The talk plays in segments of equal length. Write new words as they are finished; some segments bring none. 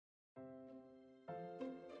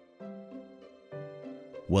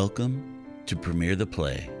Welcome to Premiere the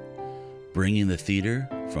Play, bringing the theater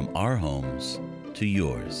from our homes to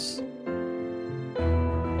yours.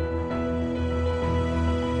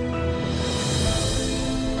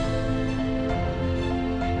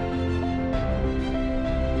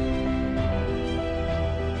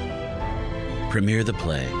 Premiere the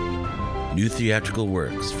Play, new theatrical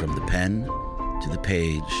works from the pen to the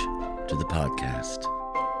page to the podcast.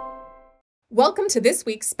 Welcome to this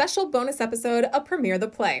week's special bonus episode of Premiere the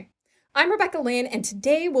Play. I'm Rebecca Lane, and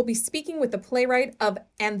today we'll be speaking with the playwright of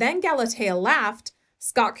And Then Galatea Laughed,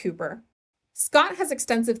 Scott Cooper. Scott has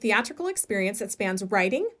extensive theatrical experience that spans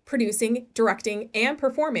writing, producing, directing, and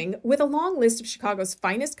performing, with a long list of Chicago's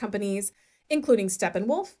finest companies, including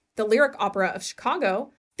Steppenwolf, the Lyric Opera of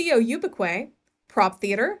Chicago, Theo Ubique, Prop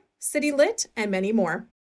Theater, City Lit, and many more.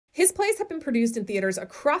 His plays have been produced in theaters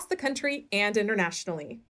across the country and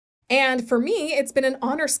internationally. And for me, it's been an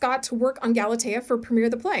honor, Scott, to work on Galatea for Premiere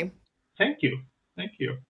the Play. Thank you. Thank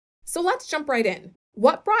you. So let's jump right in.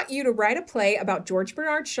 What brought you to write a play about George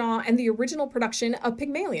Bernard Shaw and the original production of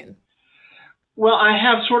Pygmalion? Well, I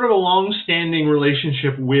have sort of a long-standing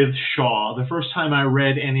relationship with Shaw. The first time I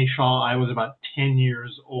read any Shaw, I was about 10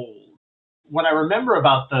 years old. What I remember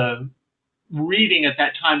about the reading at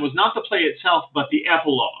that time was not the play itself, but the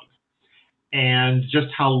epilogue, and just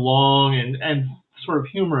how long and sort of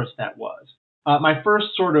humorous that was. My first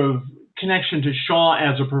sort of connection to Shaw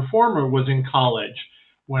as a performer was in college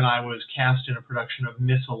when I was cast in a production of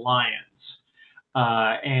Miss Alliance.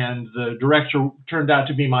 And the director turned out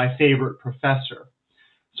to be my favorite professor.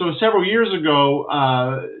 So several years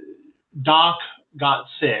ago, Doc got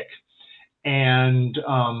sick. And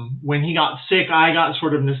when he got sick, I got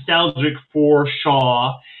sort of nostalgic for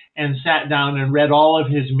Shaw and sat down and read all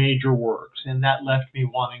of his major works. And that left me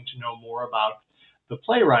wanting to know more about the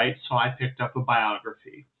playwright, so I picked up a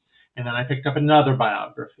biography. And then I picked up another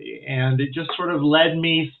biography. And it just sort of led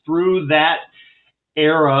me through that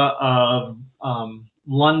era of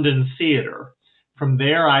London theater. From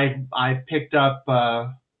there, I picked up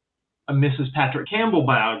a Mrs. Patrick Campbell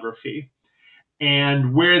biography.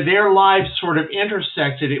 And where their lives sort of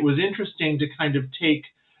intersected, it was interesting to kind of take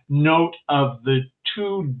note of the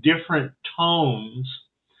two different tones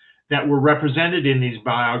that were represented in these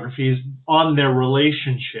biographies on their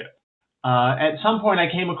relationship. At some point, I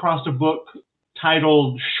came across a book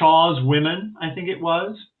titled Shaw's Women, I think it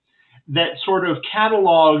was, that sort of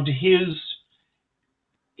cataloged his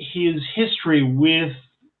history with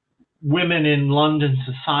women in London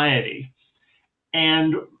society.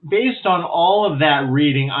 And based on all of that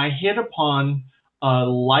reading, I hit upon a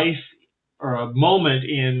life or a moment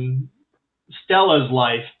in Stella's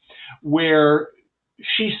life where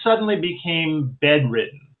she suddenly became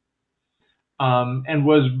bedridden, and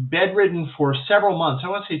was bedridden for several months. I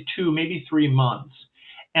want to say 2, maybe 3 months.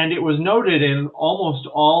 And it was noted in almost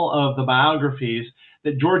all of the biographies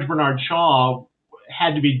that George Bernard Shaw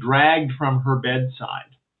had to be dragged from her bedside.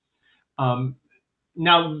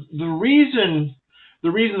 Now, the reason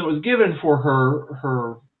that was given for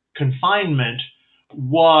her confinement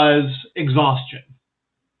was exhaustion.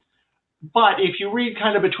 But if you read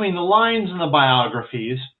kind of between the lines in the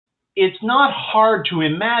biographies, it's not hard to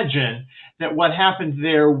imagine that what happened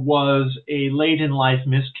there was a late-in-life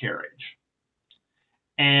miscarriage.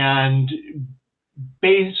 And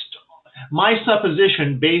my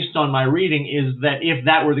supposition, based on my reading, is that if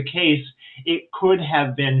that were the case, it could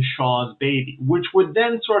have been Shaw's baby, which would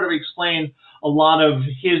then sort of explain a lot of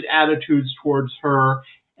his attitudes towards her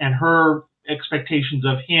and her expectations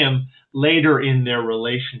of him later in their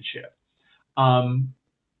relationship.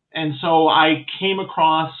 And so I came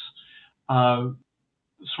across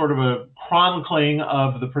sort of a chronicling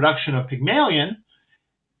of the production of Pygmalion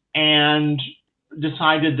and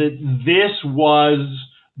decided that this was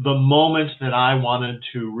the moment that I wanted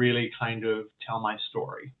to really kind of tell my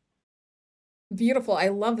story. Beautiful. I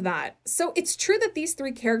love that. So it's true that these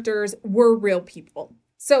 3 characters were real people.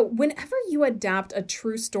 So whenever you adapt a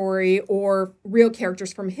true story or real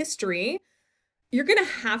characters from history, you're going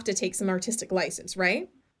to have to take some artistic license, right?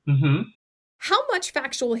 Mm-hmm. How much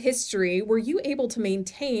factual history were you able to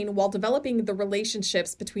maintain while developing the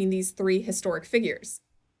relationships between these 3 historic figures?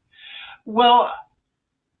 Well,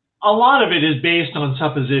 a lot of it is based on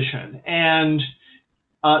supposition. And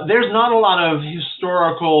there's not a lot of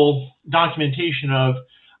historical documentation of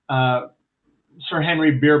Sir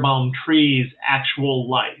Henry Beerbohm Tree's actual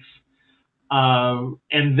life.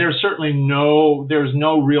 And there's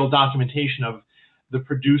no real documentation of the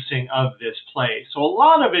producing of this play. So a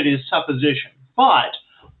lot of it is supposition, but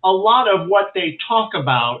a lot of what they talk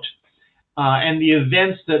about and the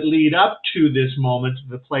events that lead up to this moment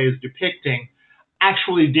the play is depicting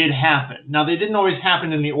actually did happen. Now, they didn't always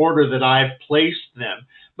happen in the order that I've placed them,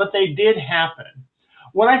 but they did happen.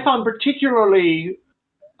 What I found particularly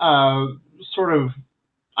sort of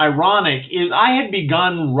ironic is I had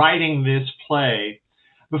begun writing this play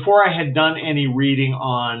before I had done any reading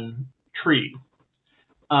on Tree.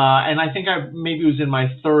 And I think maybe it was in my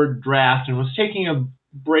third draft and was taking a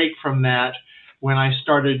break from that when I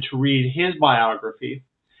started to read his biography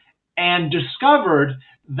and discovered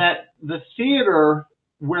that the theater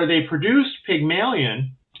where they produced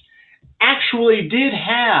Pygmalion actually did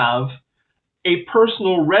have a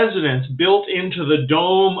personal residence built into the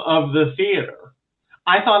dome of the theater.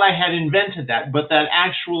 I thought I had invented that, but that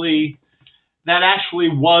actually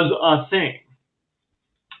was a thing.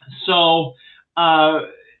 So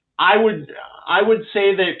I would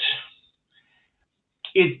say that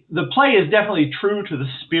the play is definitely true to the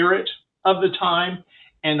spirit of the time,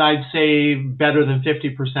 and I'd say better than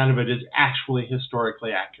 50% of it is actually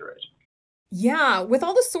historically accurate. Yeah, with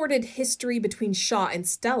all the sordid history between Shaw and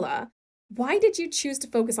Stella, why did you choose to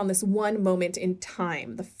focus on this one moment in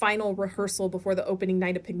time, the final rehearsal before the opening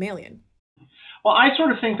night of Pygmalion? Well, I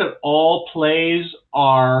sort of think that all plays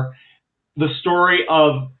are the story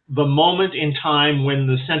of the moment in time when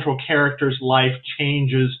the central character's life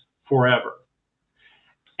changes forever.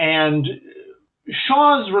 And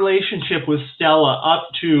Shaw's relationship with Stella up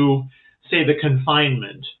to, say, the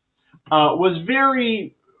confinement was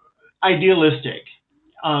very idealistic,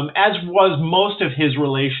 as was most of his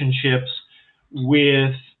relationships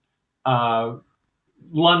with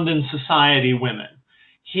London society women.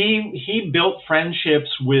 He built friendships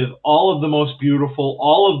with all of the most beautiful,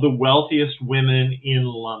 all of the wealthiest women in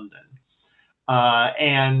London.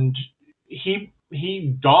 And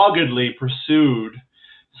he doggedly pursued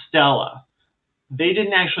Stella. They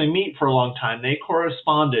didn't actually meet for a long time. They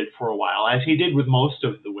corresponded for a while, as he did with most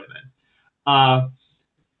of the women.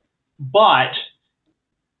 But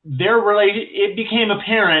it became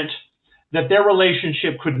apparent that their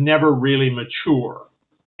relationship could never really mature.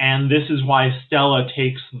 And this is why Stella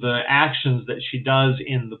takes the actions that she does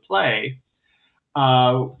in the play,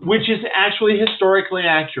 which is actually historically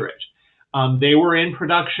accurate. They were in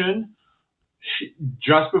production.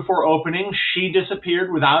 Just before opening, she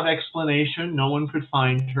disappeared without explanation. No one could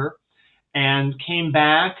find her, and came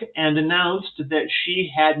back and announced that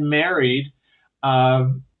she had married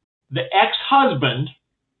the ex-husband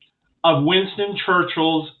of Winston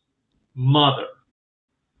Churchill's mother.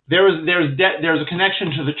 There's a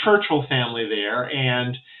connection to the Churchill family there,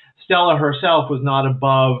 and Stella herself was not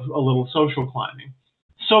above a little social climbing.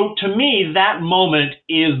 So to me, that moment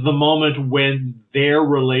is the moment when their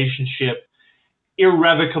relationship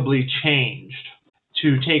irrevocably changed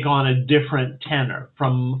to take on a different tenor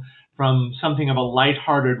from something of a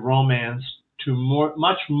lighthearted romance to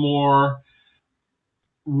much more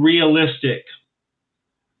realistic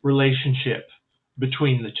relationship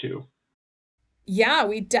between the two. Yeah,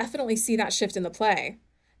 we definitely see that shift in the play.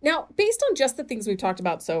 Now, based on just the things we've talked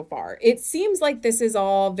about so far, it seems like this is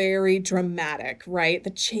all very dramatic, right? The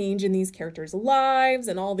change in these characters' lives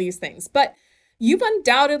and all these things. But you've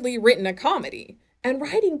undoubtedly written a comedy, and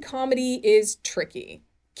writing comedy is tricky.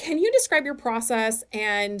 Can you describe your process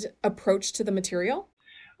and approach to the material?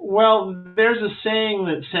 Well, there's a saying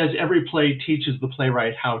that says every play teaches the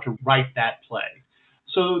playwright how to write that play.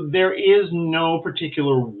 So there is no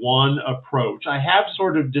particular one approach. I have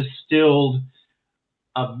sort of distilled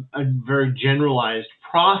a very generalized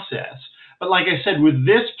process. But like I said, with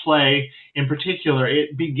this play in particular,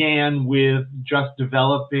 it began with just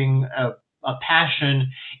developing a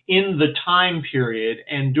passion in the time period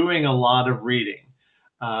and doing a lot of reading.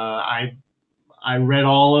 I read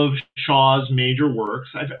all of Shaw's major works.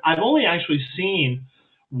 I've only actually seen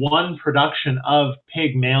one production of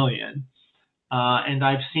Pygmalion, and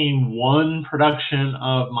I've seen one production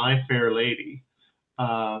of My Fair Lady.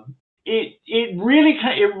 It really,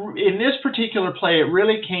 in this particular play, it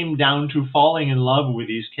really came down to falling in love with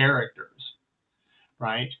these characters,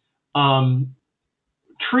 right?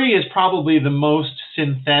 Tree is probably the most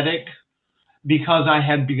synthetic because I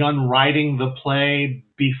had begun writing the play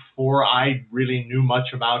before I really knew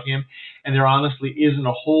much about him, and there honestly isn't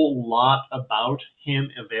a whole lot about him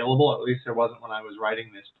available. At least there wasn't when I was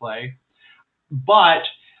writing this play. But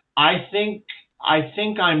I think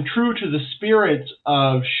I'm true to the spirits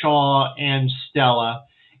of Shaw and Stella,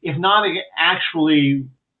 if not actually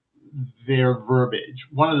their verbiage.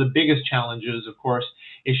 One of the biggest challenges, of course,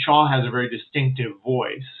 is Shaw has a very distinctive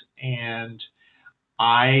voice, and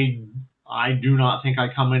I do not think I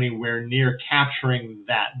come anywhere near capturing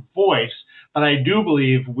that voice, but I do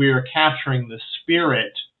believe we're capturing the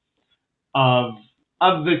spirit of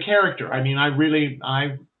of the character. I mean, I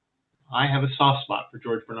have a soft spot for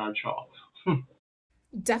George Bernard Shaw.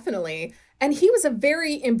 Definitely. And he was a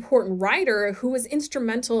very important writer who was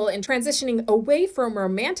instrumental in transitioning away from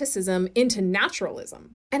romanticism into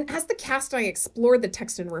naturalism. And as the cast and I explored the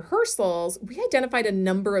text in rehearsals, we identified a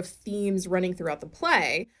number of themes running throughout the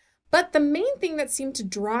play. But the main thing that seemed to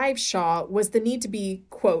drive Shaw was the need to be,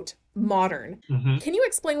 quote, modern. Mm-hmm. Can you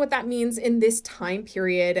explain what that means in this time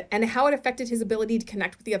period and how it affected his ability to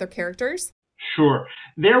connect with the other characters? Sure.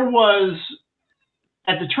 There was,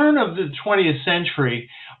 at the turn of the 20th century,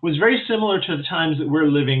 was very similar to the times that we're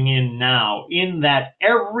living in now, in that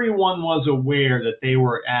everyone was aware that they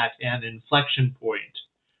were at an inflection point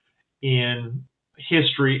in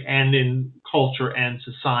history and in culture and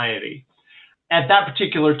society. At that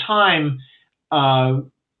particular time,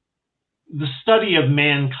 the study of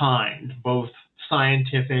mankind, both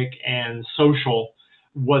scientific and social,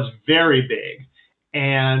 was very big.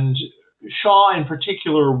 And Shaw in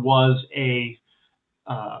particular was an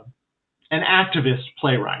activist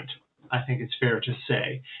playwright, I think it's fair to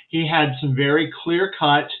say. He had some very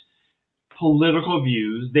clear-cut political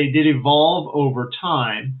views. They did evolve over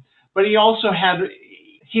time, but he also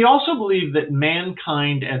believed that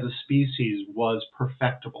mankind as a species was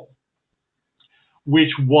perfectible,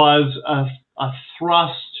 which was a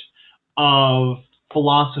thrust of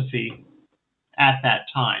philosophy at that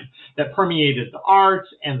time that permeated the arts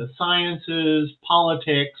and the sciences,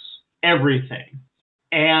 politics, everything.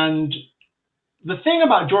 And the thing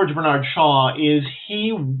about George Bernard Shaw is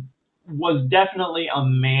he was definitely a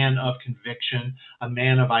man of conviction, a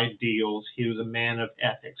man of ideals. He was a man of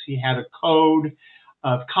ethics. He had a code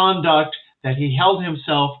of conduct that he held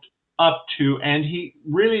himself up to, and he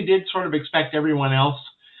really did sort of expect everyone else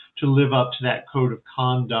to live up to that code of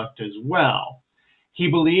conduct as well. He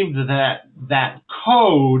believed that that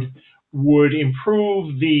code would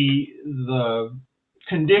improve the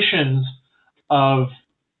conditions of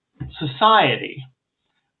society.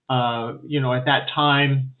 At that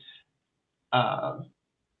time,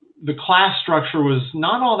 the class structure was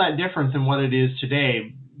not all that different than what it is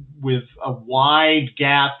today, with a wide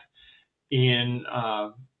gap in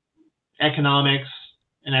economics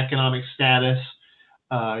and economic status.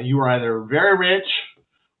 You were either very rich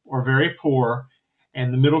or very poor,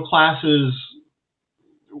 and the middle classes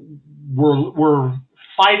were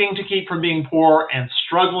fighting to keep from being poor and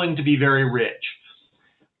struggling to be very rich.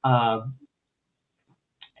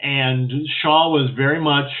 And Shaw was very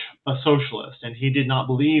much a socialist, and he did not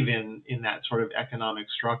believe in that sort of economic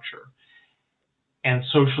structure. And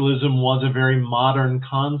socialism was a very modern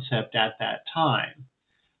concept at that time.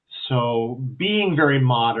 So being very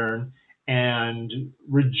modern and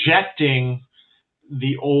rejecting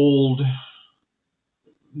the old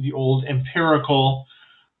empirical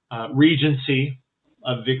regency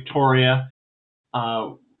of Victoria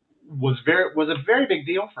was a very big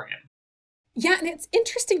deal for him. Yeah, and it's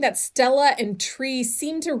interesting that Stella and Tree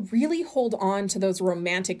seem to really hold on to those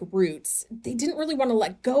romantic roots. They didn't really want to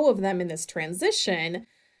let go of them in this transition.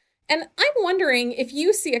 And I'm wondering if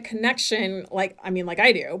you see a connection, like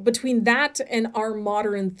I do, between that and our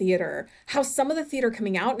modern theater. How some of the theater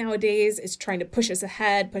coming out nowadays is trying to push us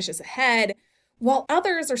ahead, while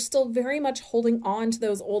others are still very much holding on to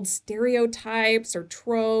those old stereotypes or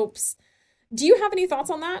tropes. Do you have any thoughts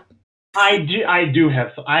on that? I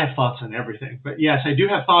have thoughts on everything, but yes, I do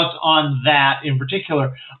have thoughts on that in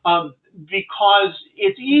particular, because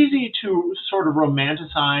it's easy to sort of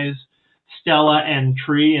romanticize Stella and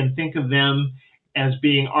Tree and think of them as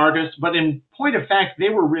being artists, but in point of fact, they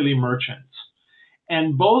were really merchants.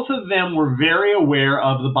 And both of them were very aware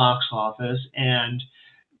of the box office and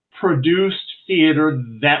produced theater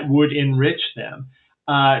that would enrich them.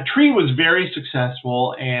 Tree was very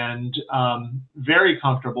successful and very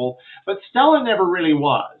comfortable, but Stella never really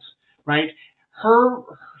was, right? Her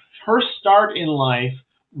start in life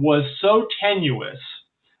was so tenuous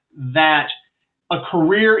that a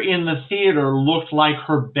career in the theater looked like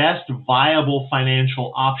her best viable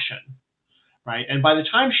financial option, right? And by the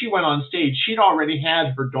time she went on stage, she'd already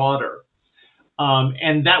had her daughter,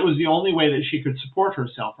 and that was the only way that she could support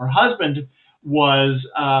herself. Her husband was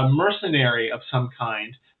a mercenary of some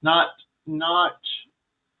kind, not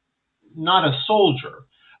a soldier,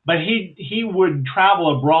 but he would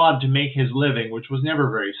travel abroad to make his living, which was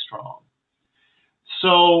never very strong.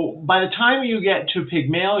 So by the time you get to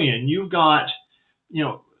Pygmalion, you've got,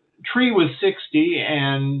 Tree was 60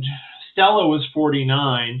 and Stella was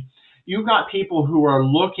 49. You've got people who are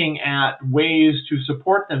looking at ways to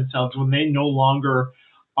support themselves when they no longer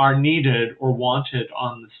are needed or wanted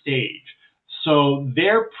on the stage. So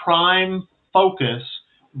their prime focus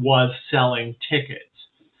was selling tickets.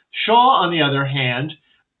 Shaw, on the other hand,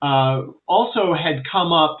 also had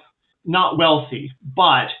come up not wealthy,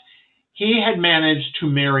 but he had managed to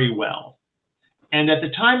marry well. And at the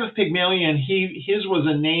time of Pygmalion, his was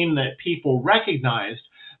a name that people recognized,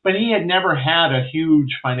 but he had never had a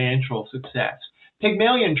huge financial success.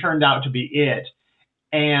 Pygmalion turned out to be it,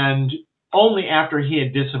 and only after he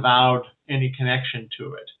had disavowed any connection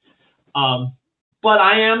to it. But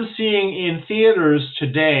I am seeing in theaters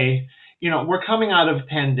today, we're coming out of a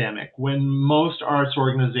pandemic when most arts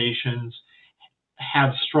organizations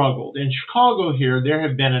have struggled. In Chicago here, there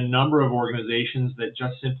have been a number of organizations that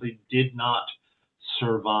just simply did not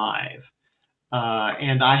survive.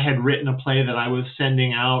 And I had written a play that I was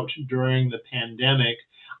sending out during the pandemic,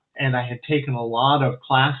 and I had taken a lot of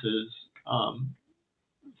classes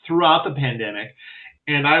throughout the pandemic.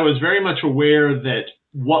 And I was very much aware that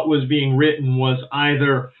what was being written was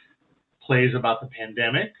either plays about the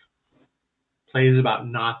pandemic, plays about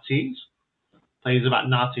Nazis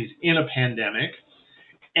in a pandemic.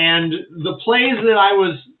 And the plays that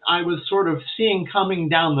I was sort of seeing coming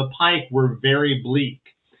down the pike were very bleak.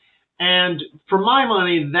 And for my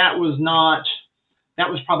money, that was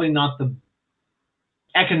probably not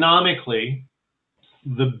economically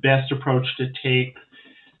the best approach to take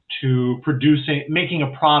to making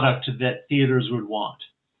a product that theaters would want,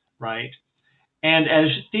 right? And as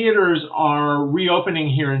theaters are reopening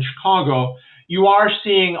here in Chicago, you are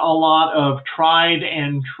seeing a lot of tried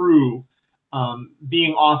and true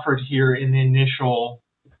being offered here in the initial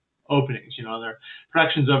openings. There are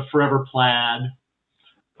productions of Forever Plaid,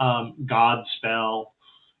 Godspell,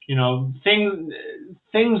 things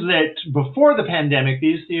that before the pandemic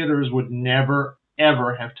these theaters would never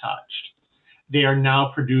ever have touched. They are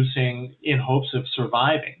now producing in hopes of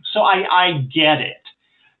surviving. So I get it.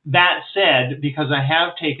 That said, because I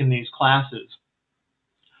have taken these classes,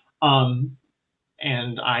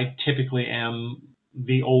 and I typically am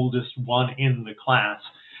the oldest one in the class,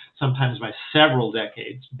 sometimes by several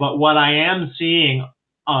decades. But what I am seeing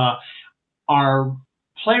are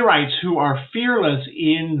playwrights who are fearless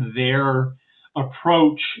in their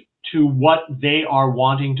approach to what they are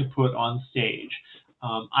wanting to put on stage,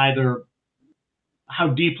 either how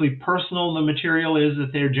deeply personal the material is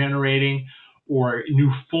that they're generating, or new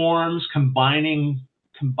forms, combining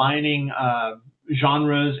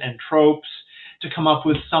genres and tropes to come up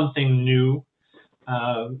with something new.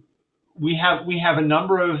 We have a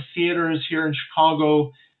number of theaters here in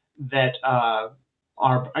Chicago that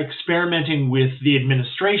are experimenting with the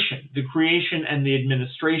creation and the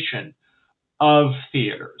administration of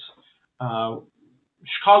theaters.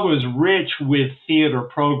 Chicago is rich with theater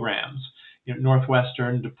programs.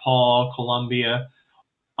 Northwestern, DePaul, Columbia,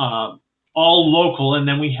 all local, and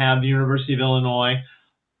then we have the University of Illinois.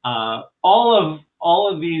 All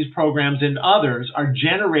of these programs and others are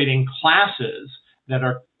generating classes that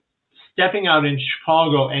are stepping out in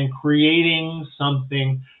Chicago and creating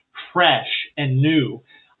something fresh and new.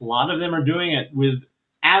 A lot of them are doing it with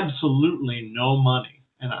absolutely no money,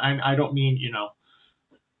 and I don't mean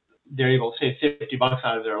they're able to save $50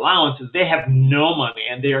 out of their allowances. They have no money,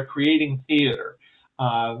 and they are creating theater.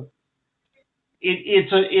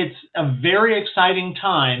 It's a very exciting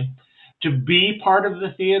time to be part of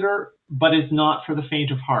the theater, but it's not for the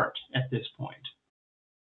faint of heart at this point.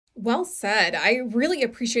 Well said. I really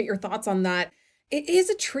appreciate your thoughts on that. It is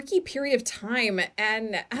a tricky period of time,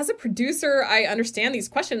 and as a producer, I understand these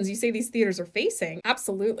questions you say these theaters are facing.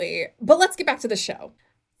 Absolutely. But let's get back to the show.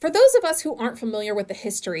 For those of us who aren't familiar with the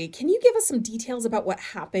history, can you give us some details about what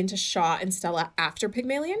happened to Shaw and Stella after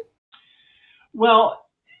Pygmalion? Well,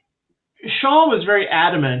 Shaw was very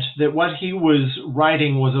adamant that what he was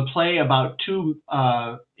writing was a play about two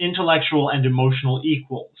intellectual and emotional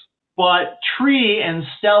equals. But Tree and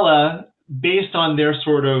Stella, based on their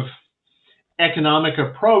sort of economic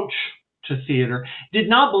approach to theater, did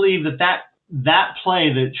not believe that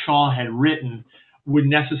play that Shaw had written would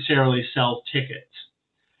necessarily sell tickets.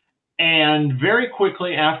 And very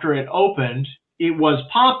quickly after it opened, it was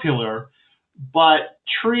popular, but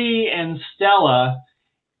Tree and Stella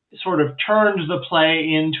sort of turned the play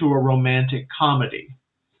into a romantic comedy.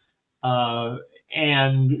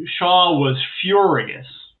 And Shaw was furious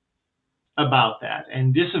about that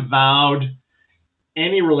and disavowed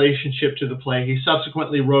any relationship to the play. He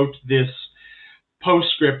subsequently wrote this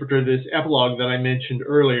postscript, or this epilogue that I mentioned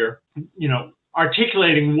earlier,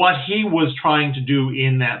 articulating what he was trying to do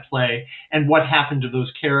in that play and what happened to those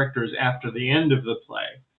characters after the end of the play.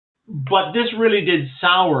 But this really did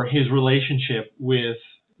sour his relationship with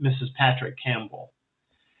Mrs. Patrick Campbell.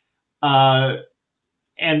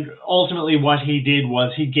 And ultimately what he did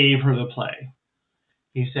was he gave her the play.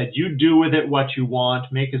 He said, you do with it what you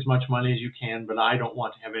want, make as much money as you can, but I don't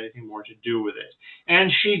want to have anything more to do with it.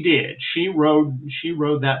 And she did. She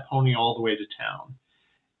rode that pony all the way to town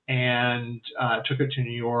and took it to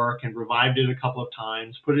New York and revived it a couple of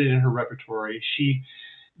times, put it in her repertory. She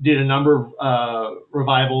did a number of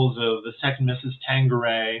revivals of the Second Mrs.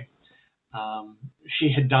 Tanqueray.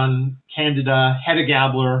 She had done Candida, Hedda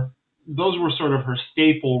Gabler. Those were sort of her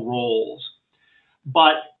staple roles.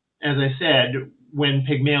 But as I said, when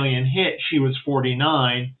Pygmalion hit, she was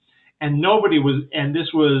 49, and this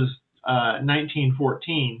was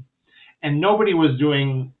 1914, and nobody was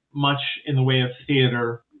doing much in the way of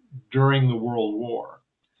theater during the World War.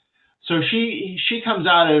 So she comes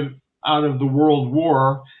out of the World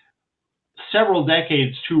War several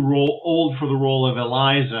decades too old for the role of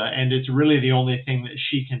Eliza, and it's really the only thing that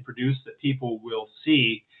she can produce that people will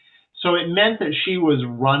see. So it meant that she was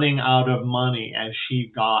running out of money as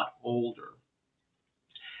she got older.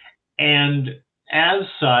 And as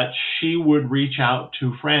such, she would reach out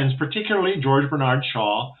to friends, particularly George Bernard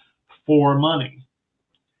Shaw, for money.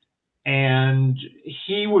 And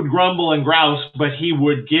he would grumble and grouse, but he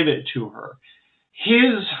would give it to her.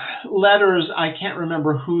 His letters, I can't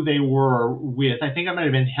remember who they were with. I think it might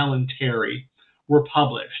have been Helen Terry, were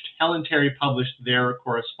published. Helen Terry published their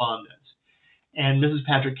correspondence. And Mrs.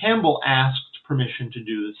 Patrick Campbell asked permission to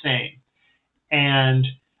do the same. And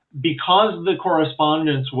because the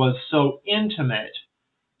correspondence was so intimate,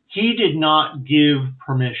 he did not give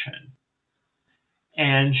permission.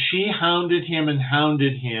 And she hounded him,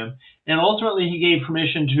 and ultimately he gave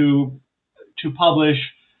permission to publish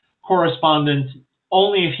correspondence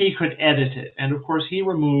only if he could edit it. And of course he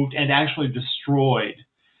removed and actually destroyed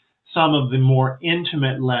some of the more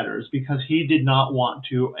intimate letters because he did not want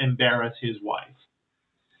to embarrass his wife.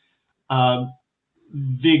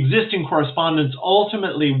 The existing correspondence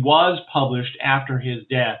ultimately was published after his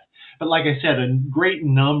death, but like I said, a great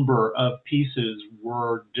number of pieces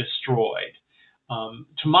were destroyed.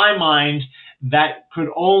 To my mind, that could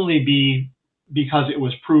only be because it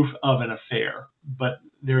was proof of an affair, but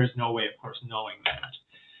there is no way, of course, knowing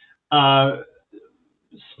that.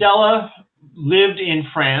 Stella lived in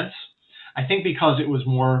France, I think because it was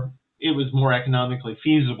more economically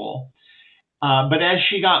feasible. But as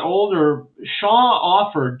she got older, Shaw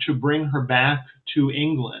offered to bring her back to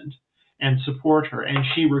England and support her, and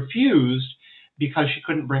she refused because she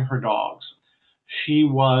couldn't bring her dogs. She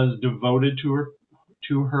was devoted to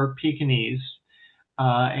her Pekingese,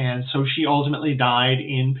 and so she ultimately died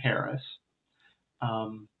in Paris.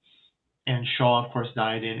 And Shaw, of course,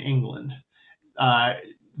 died in England.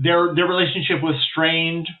 Their relationship was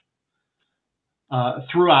strained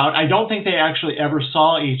throughout. I don't think they actually ever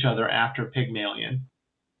saw each other after Pygmalion.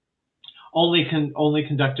 Only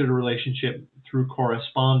conducted a relationship through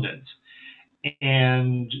correspondence.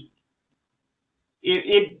 And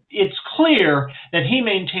it's clear that he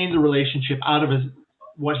maintained the relationship out of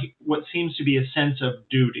what seems to be a sense of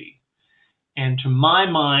duty. And to my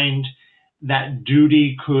mind, that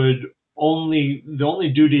duty the only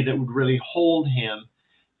duty that would really hold him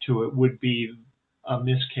to it would be a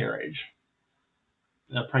miscarriage.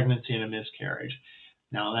 A pregnancy and a miscarriage.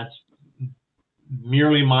 Now that's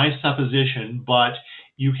merely my supposition, but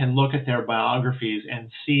you can look at their biographies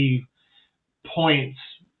and see points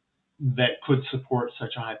that could support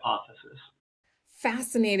such a hypothesis.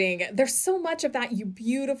 Fascinating. There's so much of that you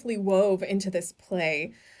beautifully wove into this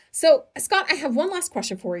play. So, Scott, I have one last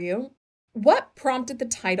question for you. What prompted the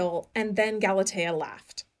title "And Then Galatea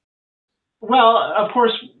Laughed"? Well, of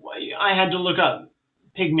course, I had to look up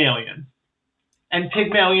Pygmalion. And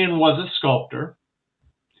Pygmalion was a sculptor.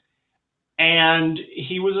 And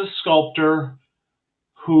he was a sculptor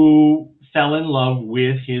who fell in love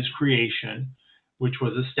with his creation, which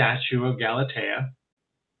was a statue of Galatea.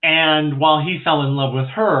 And while he fell in love with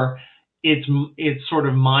her, it's sort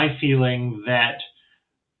of my feeling that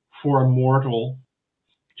for a mortal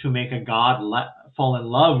to make a god fall in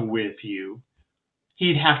love with you,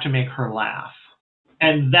 he'd have to make her laugh.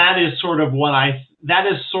 And that is sort of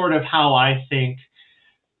how I think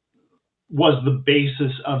was the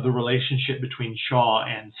basis of the relationship between Shaw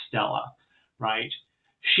and Stella, right?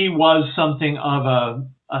 She was something of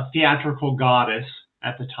a theatrical goddess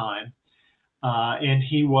at the time, and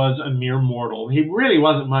he was a mere mortal. He really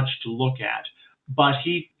wasn't much to look at, but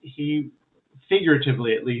he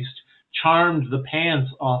figuratively at least charmed the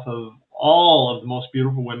pants off of all of the most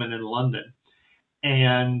beautiful women in London.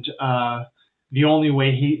 And the only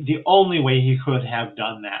way he could have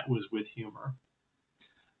done that was with humor.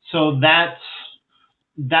 So that's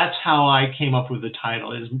how I came up with the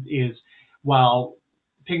title. Is while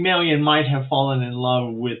Pygmalion might have fallen in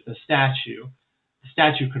love with the statue, the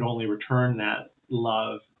statue could only return that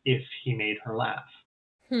love if he made her laugh.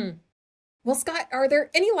 Well, Scott, are there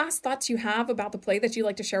any last thoughts you have about the play that you'd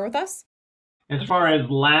like to share with us? As far as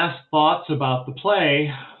last thoughts about the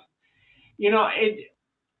play,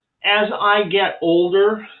 as I get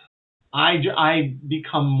older, I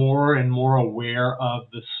become more and more aware of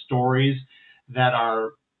the stories that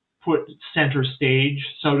are put center stage,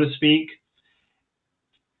 so to speak.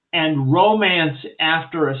 And romance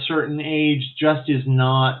after a certain age just is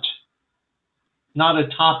not a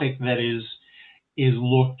topic that is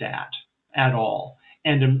looked at all.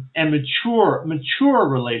 And mature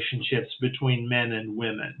relationships between men and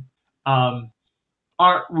women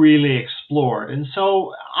aren't really explored. And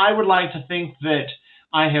so I would like to think that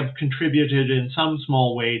I have contributed in some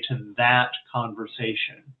small way to that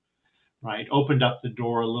conversation, right? Opened up the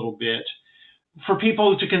door a little bit for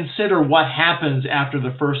people to consider what happens after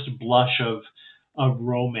the first blush of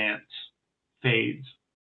romance fades.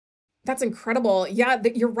 That's incredible. Yeah,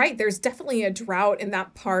 you're right. There's definitely a drought in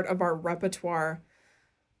that part of our repertoire.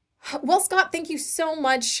 Well, Scott, thank you so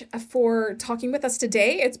much for talking with us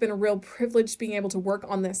today. It's been a real privilege being able to work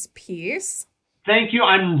on this piece. Thank you.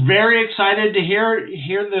 I'm very excited to hear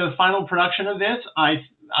the final production of this.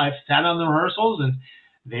 I've sat on the rehearsals and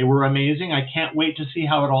they were amazing. I can't wait to see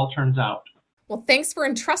how it all turns out. Well, thanks for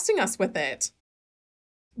entrusting us with it.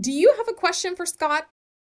 Do you have a question for Scott?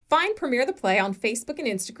 Find Premiere the Play on Facebook and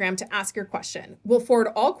Instagram to ask your question. We'll forward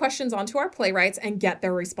all questions onto our playwrights and get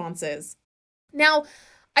their responses. Now,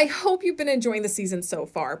 I hope you've been enjoying the season so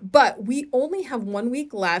far, but we only have 1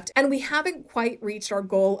 week left and we haven't quite reached our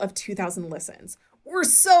goal of 2,000 listens. We're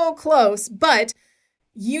so close, but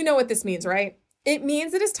you know what this means, right? It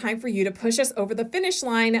means it is time for you to push us over the finish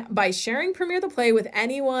line by sharing Premiere the Play with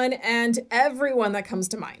anyone and everyone that comes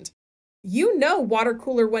to mind. You know Water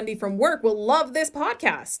Cooler Wendy from work will love this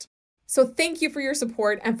podcast. So thank you for your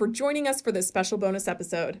support and for joining us for this special bonus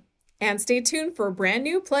episode. And stay tuned for a brand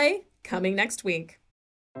new play coming next week.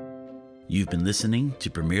 You've been listening to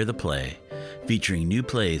Premiere the Play, featuring new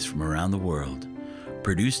plays from around the world.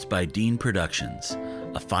 Produced by Dean Productions,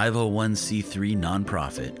 a 501c3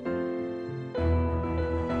 nonprofit.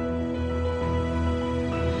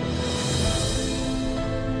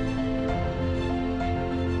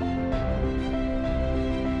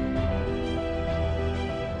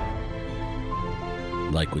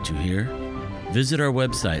 Like what you hear? Visit our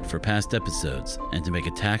website for past episodes and to make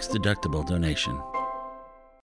a tax-deductible donation.